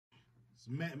It's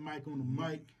Matt and Mike on the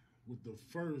mic with the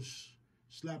first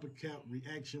Slapper Cap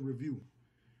reaction review.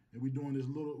 And we're doing this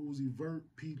Lil Uzi Vert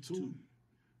P2.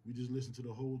 We just listened to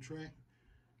the whole track.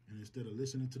 And instead of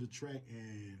listening to the track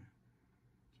and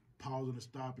pausing and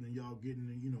stopping and y'all getting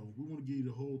it, we want to give you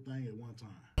the whole thing at one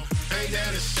time. Ain't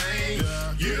that a shame?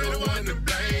 You're the one to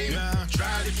blame.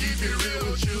 Try to keep it real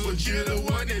with you, but you're the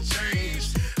one that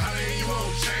changed. How then you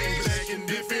won't change? Acting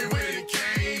different when it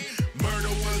came. Murder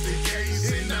was the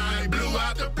case, and I blew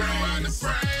out the brain.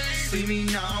 See me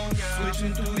now,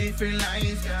 switching through different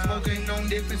lanes, smoking on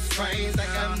different strains. I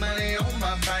got money on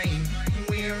my brain.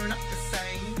 We're not the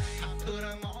same. I put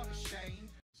them all to shame.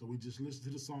 So we just listened to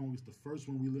the song. It's the first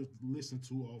one we listened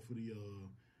to off of the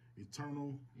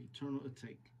Eternal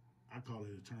Atake. I call it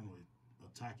Eternal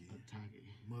Atake.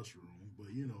 Mushroom. But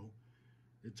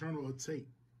Eternal Atake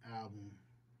album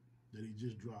that he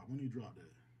just dropped. When he dropped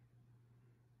that?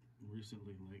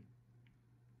 Recently, like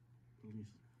at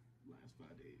least last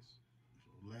 5 days. So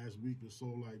last week or so,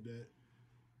 like that.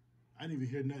 I didn't even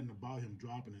hear nothing about him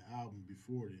dropping an album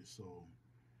before this, so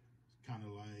it's kind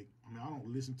of like, I don't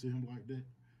listen to him like that.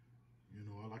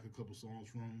 I like a couple songs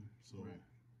from him, so right.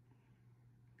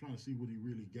 Trying to see what he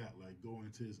really got, like go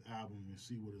into his album and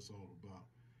see what it's all about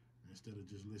instead of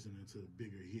just listening to the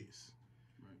bigger hits.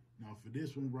 Right. Now for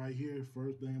this one right here,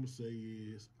 first thing I'm gonna say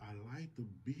is I like the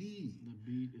beat. The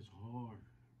beat is hard.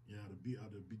 Yeah,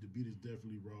 the beat is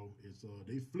definitely raw. It's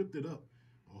they flipped it up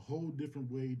a whole different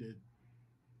way that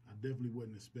I definitely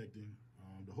wasn't expecting.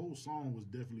 The whole song was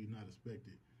definitely not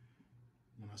expected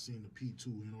when I seen the P2.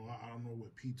 I don't know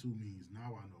what P2 means.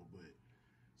 Now I know, but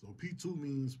so P2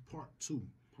 means part 2.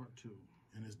 Part 2.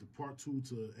 And it's the part 2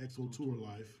 to EXO Tour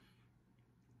Life.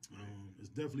 It's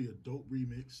definitely a dope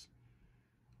remix.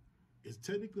 It's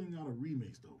technically not a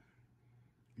remix though.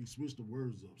 He switched the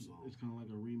words up, so it's kind of like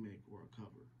a remake or a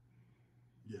cover.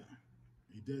 Yeah,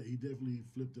 he definitely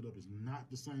flipped it up. It's not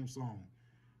the same song.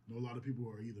 A lot of people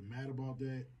are either mad about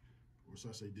that, or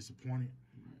should I say disappointed.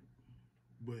 Right.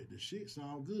 But the shit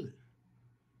sound good,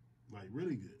 like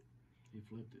really good. He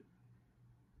flipped it.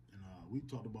 And we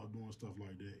talked about doing stuff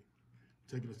like that,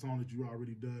 taking a song that you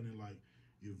already done and like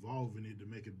evolving it to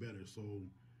make it better. So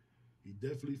he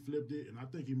definitely flipped it, and I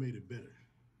think he made it better.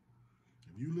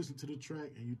 If you listen to the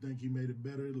track and you think he made it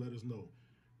better, let us know.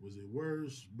 Was it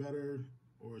worse, better,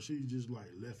 or she just like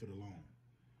left it alone?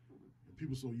 And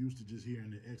people so used to just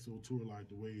hearing the EXO Tour like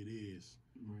the way it is.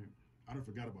 Right. I done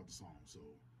forgot about the song, so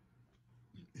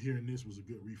hearing this was a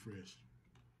good refresh.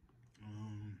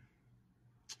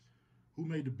 Who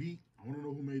made the beat? I want to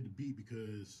know who made the beat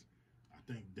because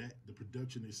I think that the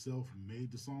production itself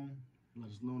made the song. Let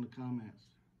us know in the comments.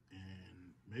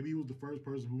 And maybe he was the first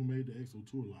person who made the EXO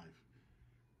Tour Life.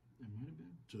 It might have been.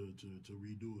 To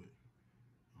redo it.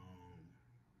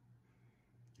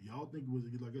 Y'all think it was,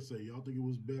 like I say, y'all think it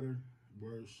was better,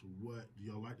 worse, what? Do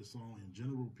y'all like the song in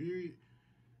general, period?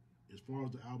 As far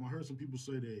as the album, I heard some people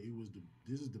say that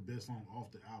this is the best song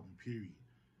off the album, period.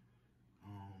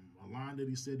 A line that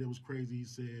he said that was crazy, he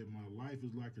said, my life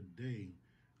is like a day,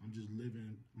 I'm just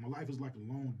living, my life is like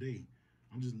a long day,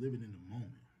 I'm just living in the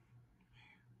moment.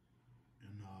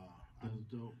 And that was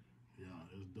dope. Yeah,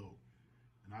 it was dope.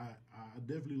 And I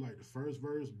definitely like the first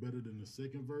verse better than the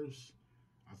second verse.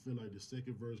 I feel like the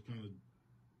second verse kind of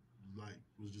like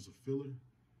was just a filler.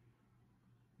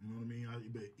 You know what I mean?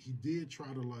 But he did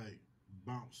try to like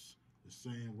bounce the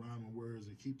same rhyming words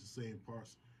and keep the same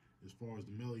parts as far as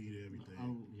the melody and everything.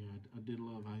 I did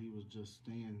love how he was just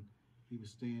staying. He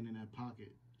was staying in that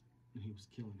pocket, and he was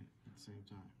killing it at the same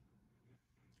time.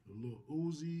 The Lil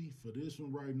Uzi for this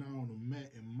one right now on the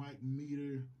Matt and Mike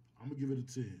meter, I'm gonna give it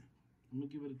a 10. I'm gonna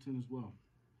give it a 10 as well.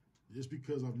 Just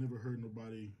because I've never heard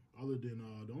nobody other than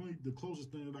the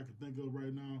closest thing that I can think of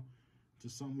right now to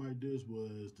something like this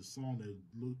was the song that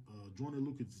Joyner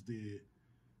Lucas did,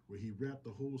 where he rapped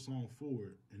the whole song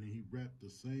forward and then he rapped the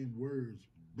same words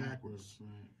backwards.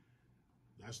 Right.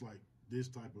 That's like this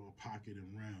type of a pocket and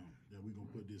round that we're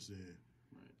gonna put this in.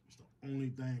 Right. It's the only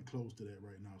thing close to that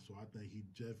right now. So I think he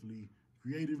definitely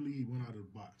creatively he went out of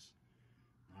the box.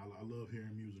 I love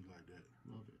hearing music like that.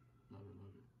 Love it. Love it.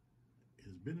 Love it.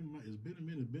 It's been a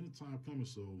minute. It's been a time coming.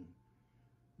 So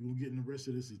we're gonna get in the rest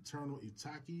of this Eternal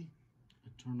Atake.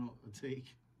 Eternal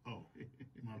Atake. Oh,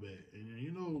 my bad.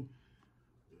 And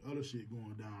other shit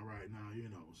going down right now.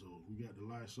 So we got the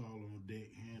Lysol on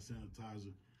deck, hand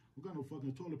sanitizer. We got no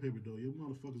fucking toilet paper though. You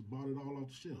motherfuckers bought it all off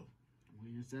the shelf.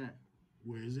 Where is that?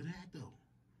 Where is it at though?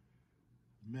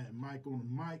 Matt and Mike on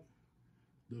the mic.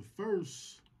 The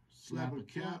first Slapper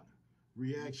Cap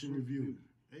reaction review.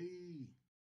 Hey.